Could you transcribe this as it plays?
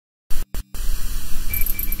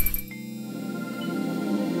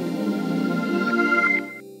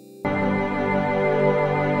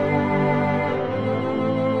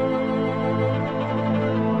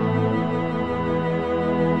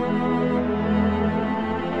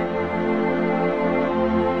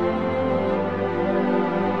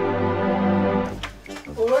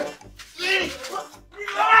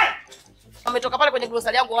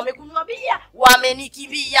grocery yangu wamekunywa bia,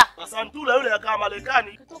 wamenikimbia. Masantula yule akaa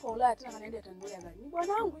Marekani. Kutoka Ulaya tena anaenda atanulia gari. Ni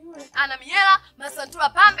bwana wangu yule. Ana miela, Masantula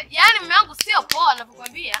pambe. Yaani mume wangu sio poa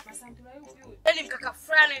ninavyokuambia. Masantula yupi yule? Yaani mkaka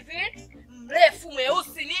fulani hivi, mrefu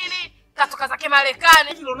mweusi nini, katoka zake Marekani.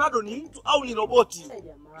 Hivi Ronaldo ni mtu au ni roboti?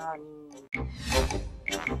 Jamani.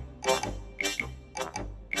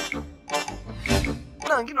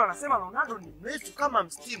 Kuna wengine wanasema Ronaldo ni mrefu kama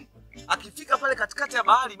mstimu. Akifika pale katikati ya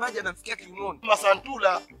bahari maji yanamfikia kiunoni.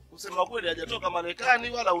 Masantula kusema kweli hajatoka Marekani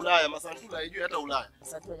wala Ulaya. Masantula haijui hata Ulaya.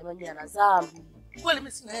 Masantula jamani ana dhambi. Kweli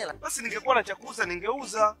mimi sina hela. Basi ningekuwa na cha kuuza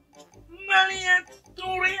ningeuza. Maria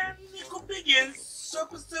Turia nikupige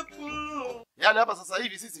sokusepu. Yaani hapa sasa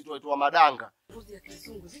hivi sisi tuwaitwa madanga. Mbuzi ya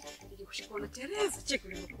kizungu ziki kushika na Teresa cheki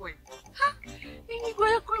limekoi. Ha? Nini kwa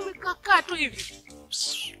yako imekaa tu hivi?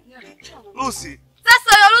 Lucy.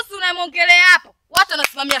 Sasa huyo Lucy unayemwongelea hapo, watu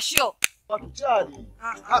wanasimamia show. Watu chali.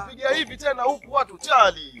 Apiga hivi tena huku watu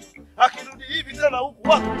chali. Akirudi hivi tena huku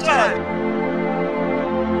watu chali.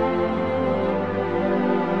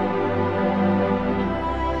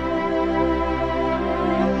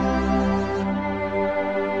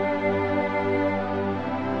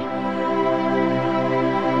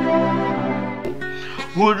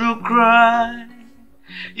 Would you cry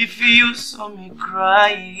if you saw me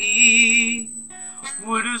crying?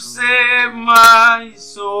 Would you save my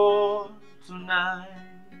soul tonight?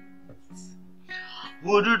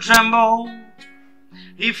 Would you tremble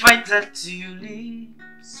if I touched your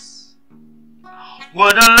lips?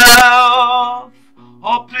 Would you love?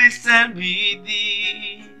 Oh, please tell me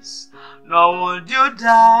this. Nor would you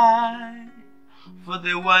die for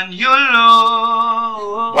the one you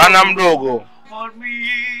love? Bwana mdogo. Hold me.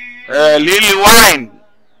 Lily wine.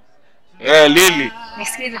 Lily.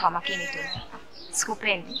 Nisikilize kwa makini tu.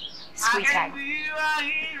 Sikupendi, sikuhitaji.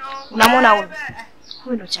 Unamwona huyu?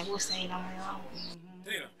 Huyu ndo chaguo sahihi la moyo wangu.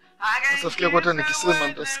 Sasa fikia kwa hata nikisema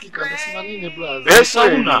mtasikika, ndasema nini blaza? Pesa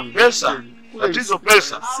una, pesa. Tatizo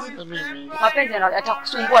pesa. Sina mimi. Mapenzi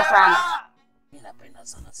yatakusumbua sana. Ninapenda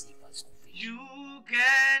sana sifa Sophia. You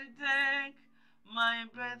can take my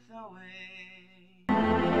breath away.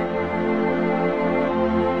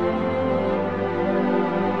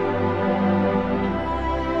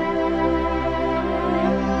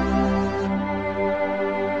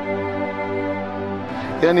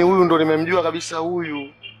 Yaani huyu ndo nimemjua kabisa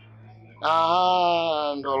huyu.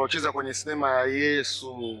 Ndo alocheza kwenye sinema ya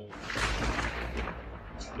Yesu.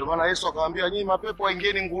 Ndio maana Yesu akamwambia nyinyi mapepo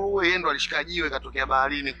waingieni nguruwe, yeye ndo alishika jiwe katokea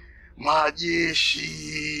baharini. Majeshi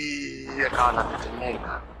yakawa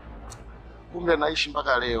yanatetemeka. Kumbe anaishi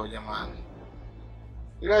mpaka leo jamani.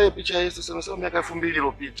 Ila ile picha ya Yesu sema miaka 2000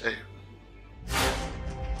 iliyopita hiyo.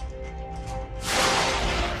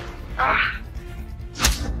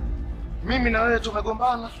 Mimi na wewe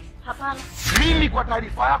tumegombana? Hapana. Mimi kwa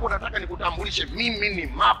taarifa yako nataka nikutambulishe mimi ni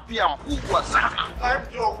mapya mkubwa sana.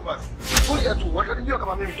 Hebu joke basi. Kuja tu, watanijua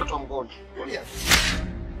kama mimi mtoto wa mgonjwa. Kuja.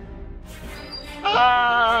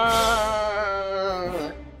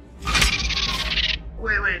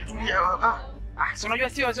 Wewe tulia. Si unajua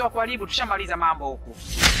sio wazee wa kuharibu, tushamaliza mambo huko.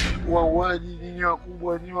 Wauaji nyinyi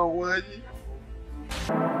wakubwa ni wauaji.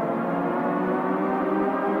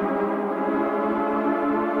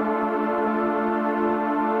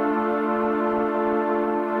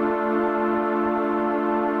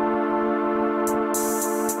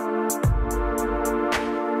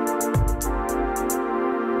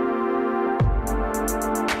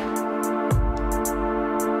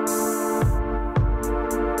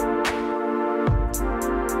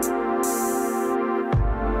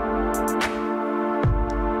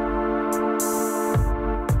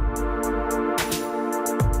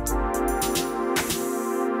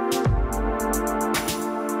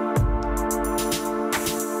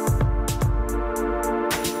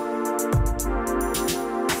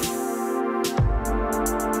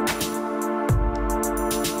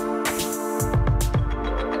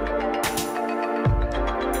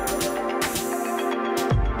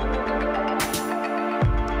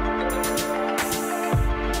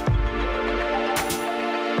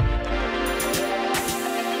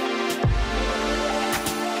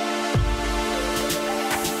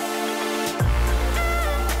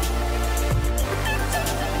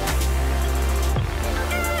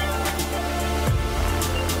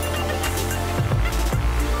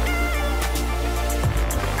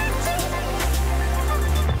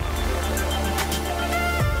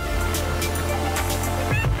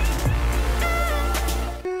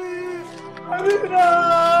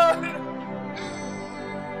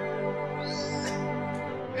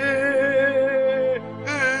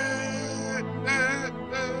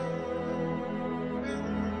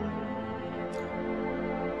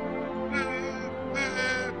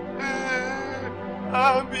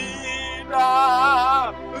 Hamida.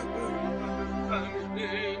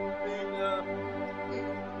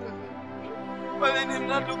 Kwa nini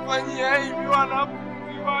mnatufanyia hivi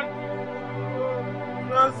wanafunzi watu?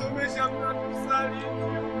 Tunasomesha mnatusaliti.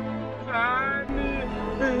 Nani?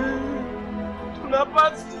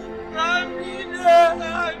 Tunapasika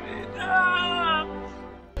Hamida.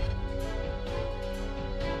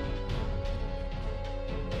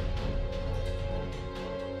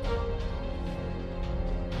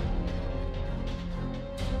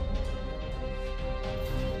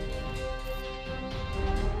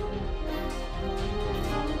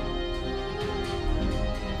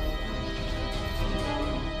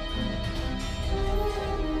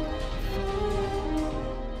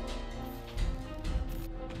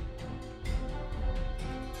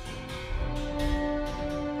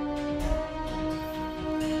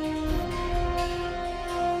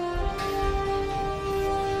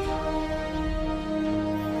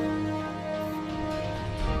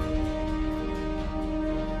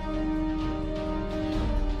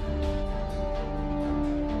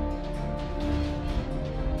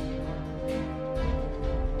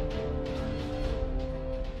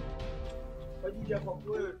 Kwa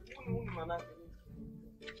kweli, huni manake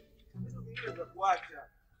hizo vingine za kuacha.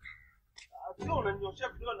 Sio unanyoshia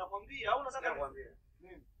vidole nakwambia, au unataka nikwambie?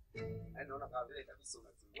 Nini? Naona kama vile kabisa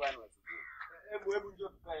unatungwana unatungua. Hebu njoo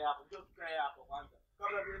tukae hapo, njoo tukae hapo kwanza.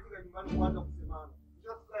 Kabla hajafika nyumbani kuanza kusemana.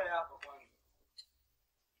 Njoo tukae hapo kwanza.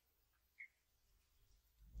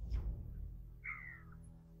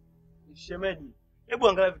 Shemeji, hebu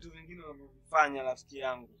angalia vitu vingine unavyofanya rafiki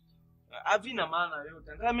yangu. Havina maana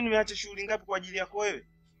yote. Angalia mimi nimeacha shughuli ngapi kwa ajili yako wewe?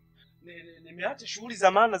 Nimeacha shughuli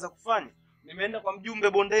za maana za kufanya. Nimeenda kwa mjumbe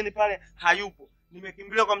bondeni pale hayupo.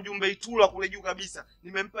 Nimekimbilia kwa mjumbe Itula kule juu kabisa.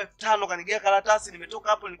 Nimempa 5,000 kanigea karatasi. Nimetoka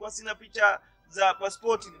hapo nilikuwa sina picha za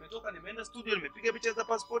passport. Nimetoka nimeenda studio nimepiga picha za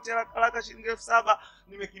passport haraka shilingi 7,000.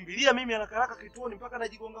 Nimekimbilia mimi haraka kituoni mpaka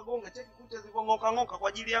najigonga gonga. Cheki kucha zikongoka ngoka kwa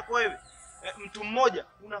ajili yako wewe. Mtu mmoja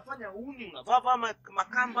unafanya uni, unavaa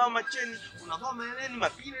makamba au macheni, unavaa maeleni,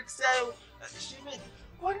 mapilets hayo. Shemeji,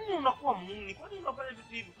 kwa nini unakuwa muuni? Kwa nini unafanya vitu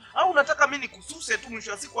hivyo? Au unataka mimi nikususe tu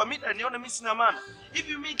mwisho wa siku Hamida nione mimi sina maana?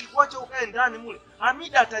 Hivi mimi nikikuacha ukae ndani mule,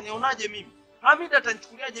 Hamida atanionaje mimi? Hamida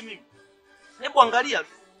atanichukuliaje mimi? Hebu angalia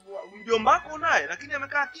mjomba wako naye lakini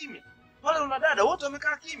amekaa kimya. Pale una dada wote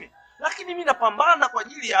wamekaa kimya. Lakini mimi napambana kwa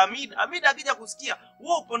ajili ya Hamida. Hamida akija kusikia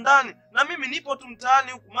wewe upo ndani na mimi nipo tu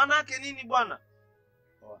mtaani huku. Maana yake nini bwana?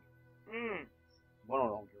 Mbona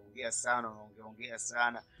unaongea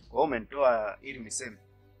sana? Kwa hiyo umenitoa ili niseme.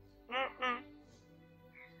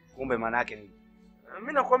 Kumbe maana yake nini?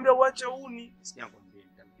 Mimi nakwambia uache uni. Sijakwambia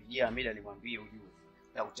nitampigia Hamida nimwambie ujue.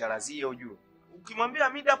 Nitakucharazia ujue. Ukimwambia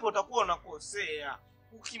Hamida hapo utakuwa unakosea.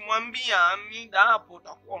 Ukimwambia Hamida hapo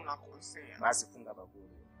utakuwa unakosea. Basi funga bakuli.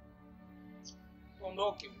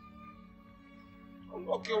 Ondoke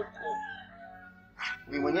huko.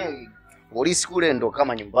 Mimi mwenyewe polisi kule ndo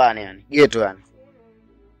kama nyumbani yani, ghetto yani.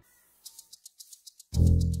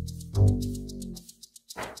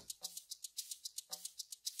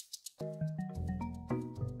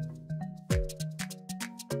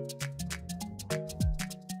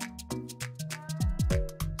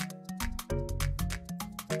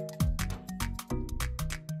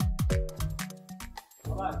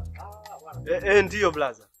 Ndio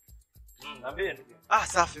blaza. Niambie ndugu.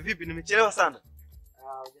 Safi vipi nimechelewa sana?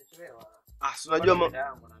 Hujachelewa. Si unajua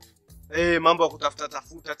mambo ya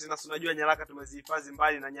kutafuta tena si unajua nyaraka tumezihifadhi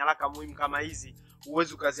mbali na nyaraka muhimu kama hizi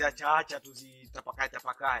uwezi ukaziacha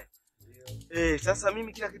tuzitapakae. Sasa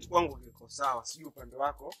mimi kila kitu kwangu kiko sawa, sijui upande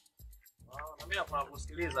wako. Na mimi napenda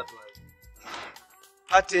kusikiliza tu wewe.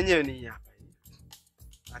 Hati yenyewe ni hapa hii.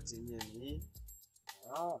 Hati yenyewe ni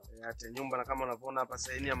hati ya nyumba na kama unavyoona hapa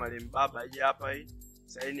saini ya marehemu baba hii hapa hii.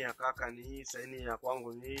 Saini ya kaka ni hii, saini ya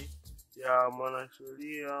kwangu ni hii, ya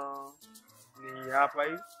mwanasheria ni hapa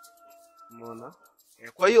hii. Umeona?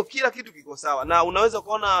 Kwa hiyo kila kitu kiko sawa. Na unaweza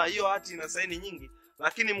kuona hiyo hati ina saini nyingi,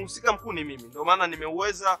 lakini mhusika mkuu ni mimi. Ndio maana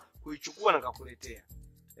nimeweza kuichukua na kukuletea.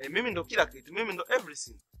 Mimi ndo kila kitu, mimi ndo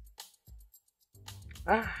everything.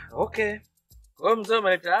 Okay. Kwa hiyo mzee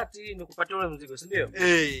umeleta hati nikupatie ule mzigo, si ndio?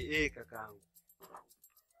 Kakaangu.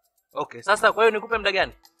 Okay, sasa kwa hiyo nikupe muda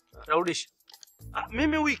gani? Utarudisha?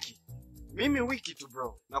 Mimi wiki tu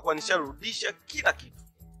bro. Na kwa nisharudisha kila kitu.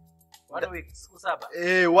 1 week, siku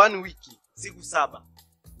 7. 1 wiki, siku 7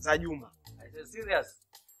 za juma.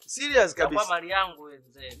 Serious kabisa. Kwa mali yangu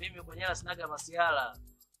mzee, mimi kwenyewe sinaga masiala.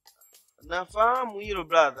 Nafahamu hilo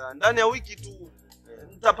brother. Ndani ya wiki tu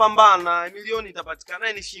nitapambana, milioni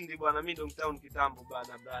itapatikana. Nishinde bwana, mimi ndo mtown kitambo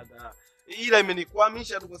bwana brother. ila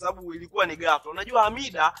imenikwamisha tu kwa sababu ilikuwa ni ghafla. Unajua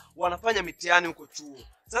Hamida wanafanya mitihani huko chuo.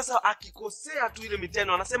 Sasa akikosea tu ile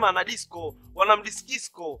mitihani wanasema ana disco,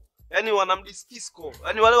 wanamdiskisco. Yaani wanamdiskisco.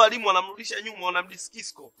 Yaani wale walimu wanamrudisha nyuma,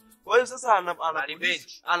 wanamdiskisco. Kwa hiyo sasa ana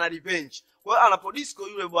revenge. Kwa hiyo anapodisco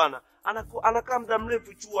yule bwana, anakaa muda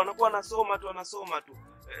mrefu chuo, anakuwa anasoma tu.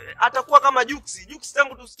 Atakuwa kama Juksi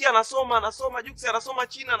tangu tusikia anasoma Juksi anasoma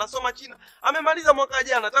China. Amemaliza mwaka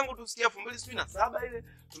jana tangu tusikia 2007 ile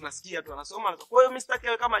tunasikia tu anasoma. Kwa hiyo mistake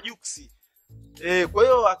yake kama Juksi. Kwa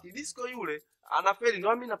hiyo akidisco yule anafeli,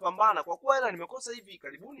 ndio mimi napambana kwa kuwa hela nimekosa hivi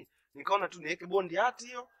karibuni. Nikaona tu niweke bondi hati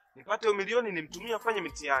hiyo, nipate hiyo milioni nimtumie afanye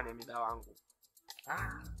mitihani ya mida wangu.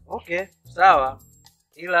 Okay, sawa.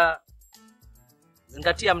 Ila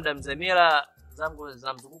zingatia muda mzee, mila zangu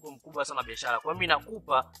za mzunguko mkubwa sana biashara. Kwa mimi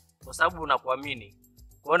nakupa kwa sababu nakuamini.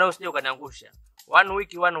 Kwa hiyo usije ukaniangusha. One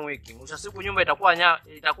week. Mwisho siku nyumba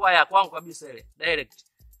itakuwa ya kwangu kabisa ile, direct.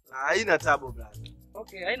 Haina tabo brother.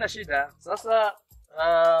 Okay, haina shida. Sasa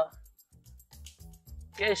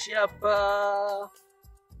keshi hapa.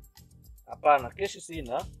 Hapana, keshi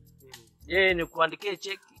sina. Je, nikuandikie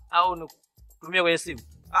cheki au nikutumie kwenye simu?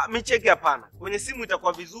 Mi cheki hapana. Kwenye simu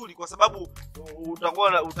itakuwa vizuri kwa sababu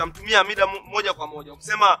utamtumia Hamida moja kwa moja.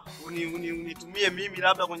 Ukisema unitumie mimi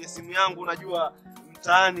labda kwenye simu yangu, unajua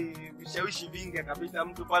mtaani vishawishi vingi, akapita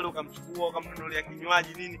mtu pale ukamchukua ukamnunulia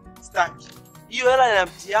kinywaji nini, staki. Hiyo hela ya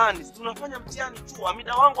mtihani, tunafanya mtihani tu.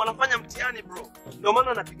 Hamida wangu anafanya mtihani bro. Ndio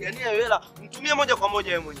maana napigania hiyo hela, mtumie moja kwa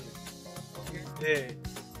moja wewe mwenyewe. Okay.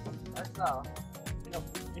 Sawa.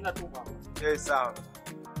 Ninatuma. Sawa.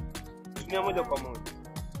 Tumia moja kwa moja.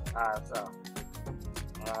 Sawa.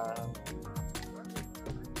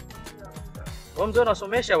 Mzee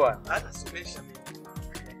unasomesha bwana? Anasomesha mimi.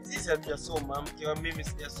 Sisi hatujasoma, mke wa mimi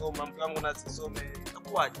sijasoma, mke wangu nasisome.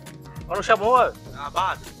 Itakuwaje? Unashamoa wewe?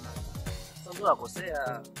 Bado. Sasa ndio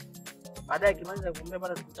akosea. Baadaye kimaliza kumwambia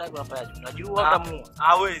bwana sikutaki unafanyaje? Unajua kama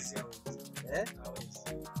hawezi. Hawezi.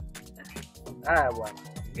 Haya bwana.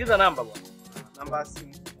 Ingiza namba bwana. Namba ya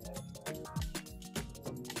simu.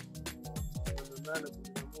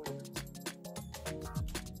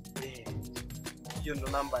 Hiyo ndo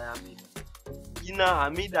namba ya Hamida. Jina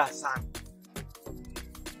Hamida Hassan.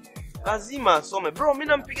 Lazima asome. Bro, mimi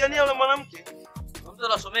nampigania yule mwanamke. Mzee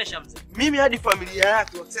anasomesha mzee. Mimi hadi familia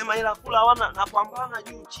yake wakisema ila kula hawana, napambana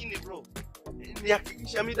juu chini bro.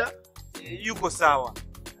 Nihakikisha Hamida yuko sawa.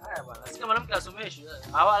 Haya bwana, sika mwanamke asomeshe.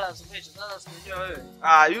 Hawala asomeshe. Sasa sikujua wewe.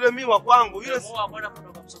 Yule mimi wa kwangu, yule muoa bwana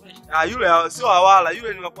kutoka kusomesha. Yule sio hawala,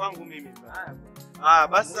 yule ni wa kwangu mimi.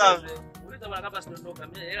 Basi sawa. Uliza bwana kama sidondoka,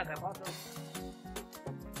 mimi hela kapata.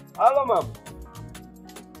 Halo mama.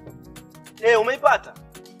 Umeipata?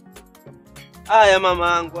 Haya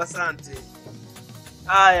mama yangu, asante.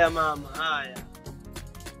 Haya mama, haya.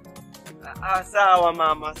 Sawa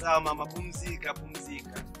mama, pumzika.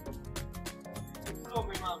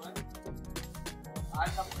 Some mama.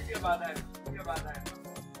 Atakupigia baadaye.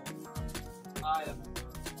 Haya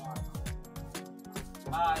mama.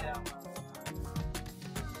 Haya mama.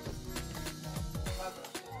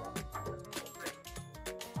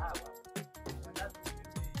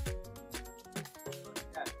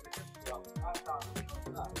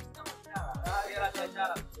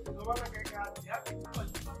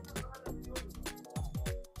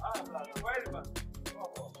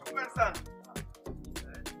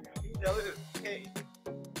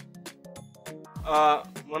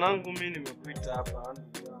 Mwanangu mimi nimekuita hapa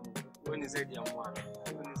ndugu yangu. Wewe ni zaidi ya mwana.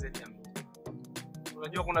 Wewe ni zaidi ya mimi.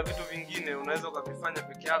 Unajua kuna vitu vingine unaweza ukavifanya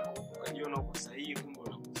peke yako ukajiona uko sahihi kumbe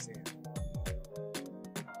unakosea.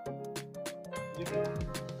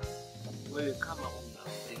 Wewe kama una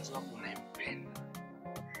mpenzi wako unayempenda,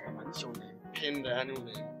 maanisha unampenda, yani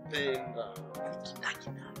unampenda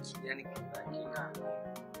yani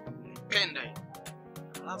unampenda hiyo.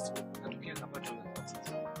 Alafu natokea kapata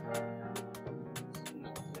matatizo.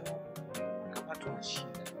 Kapata shida.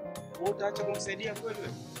 Wewe utaacha kumsaidia kweli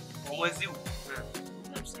wewe? Kwa mwezi huu?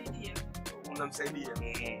 Unamsaidia.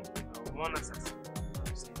 Umeona sasa?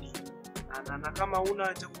 Unamsaidia. Na kama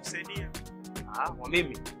una cha kumsaidia? Kwa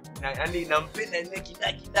mimi yaani nampenda ile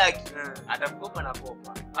kidaki. Atakukopa na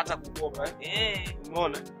kopa. Hata kukopa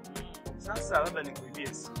Umeona? Sasa labda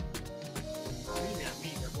nikuibie simu. Mimi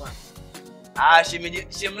Hamida bwana.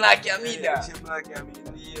 Shemlaki Hamida. Shemlaki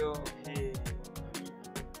Hamida ndio.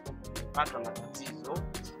 Pata matatizo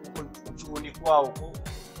huko chuoni kwao huko.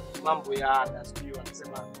 Mambo ya ada, sio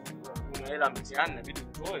wanasema kuna hela mtihani na vitu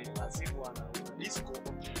utoe, lazima wana disco.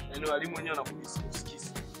 Yaani walimu wenyewe wanakudisco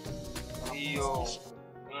sikizi. Ndio.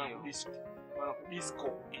 Disco.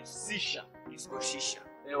 Wanakudisco shisha.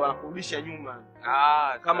 wanakurudisha nyuma.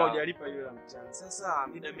 Kama hujalipa ile la mtihani. Sasa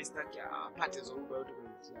Hamida mimi sitaki apate zoruba yote kwenye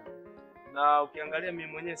mtihani. Na ukiangalia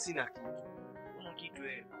mimi mwenyewe sina kitu. Kuna kitu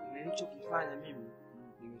nilichokifanya mimi,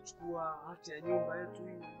 nimechukua hati ya nyumba yetu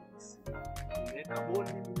hii. Nimeweka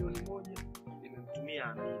boni milioni 1, nimemtumia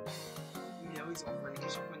Hamida. Ili aweze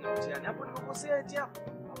kufanikisha kufanya mtihani. Hapo nimekosea eti hapo.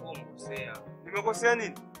 Hapo umekosea. Nimekosea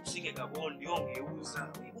nini? Usinge kabondi ongeuza.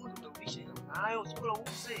 Bondi utarudisha nayo, sio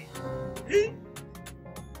uuze.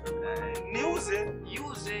 Niuze?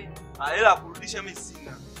 Niuze. Hela kurudisha mimi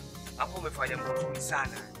sina. Hapo umefanya mzuri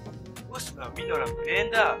sana. Wewe unaamini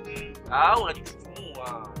unapenda?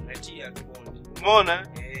 Unajitutumua, unatia kibondi. Umeona?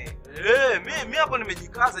 Mimi hapo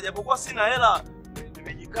nimejikaza japokuwa sina hela.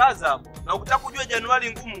 Nimejikaza hapo. Na ukitaka kujua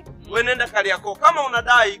Januari ngumu, wewe nenda Kariakoo. Kama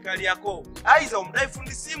unadai Kariakoo, aidha umdai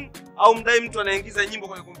fundi simu au umdai mtu anaingiza nyimbo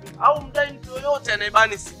kwenye kompyuta au umdai mtu yoyote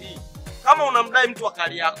anayebani CD. Kama unamdai mtu wa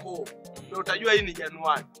Kariakoo, ndio utajua hii ni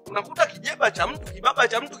Januari. Unakuta kijeba cha mtu, kibaba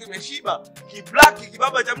cha mtu kimeshiba, kiblack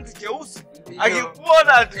kibaba cha mtu cheusi.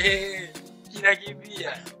 Akikuona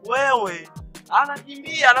kinakimbia. Wewe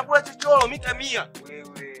anakimbia, anakula chochoro mita 100.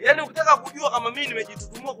 Wewe. Yaani ukitaka kujua kama mimi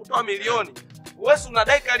nimejitutumua kutoa milioni, wewe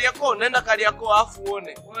unadai Kariakoo, nenda Kariakoo afu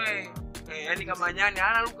uone. Wewe. Yaani kama nyani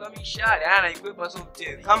anaruka mishale, anaikwepa sio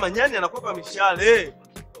mchezo. Kama nyani anakwepa mishale.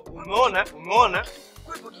 Umeona? Umeona?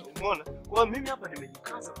 Kwa mimi hapa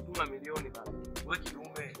nimejikaza kutuma milioni baba. Wewe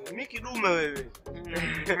kidume. Mimi kidume wewe.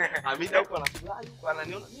 Hamida huko anafurahi, huko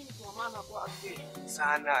ananiona mimi kwa maana kwake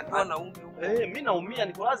sana. Ndio naume huko. Mimi naumia,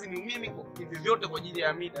 niko lazima niumie mimi kwa vyote kwa ajili ya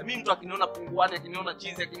Hamida. Mimi mtu akiniona punguani, akiniona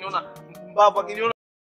chizi, akiniona mpumbavu, akiniona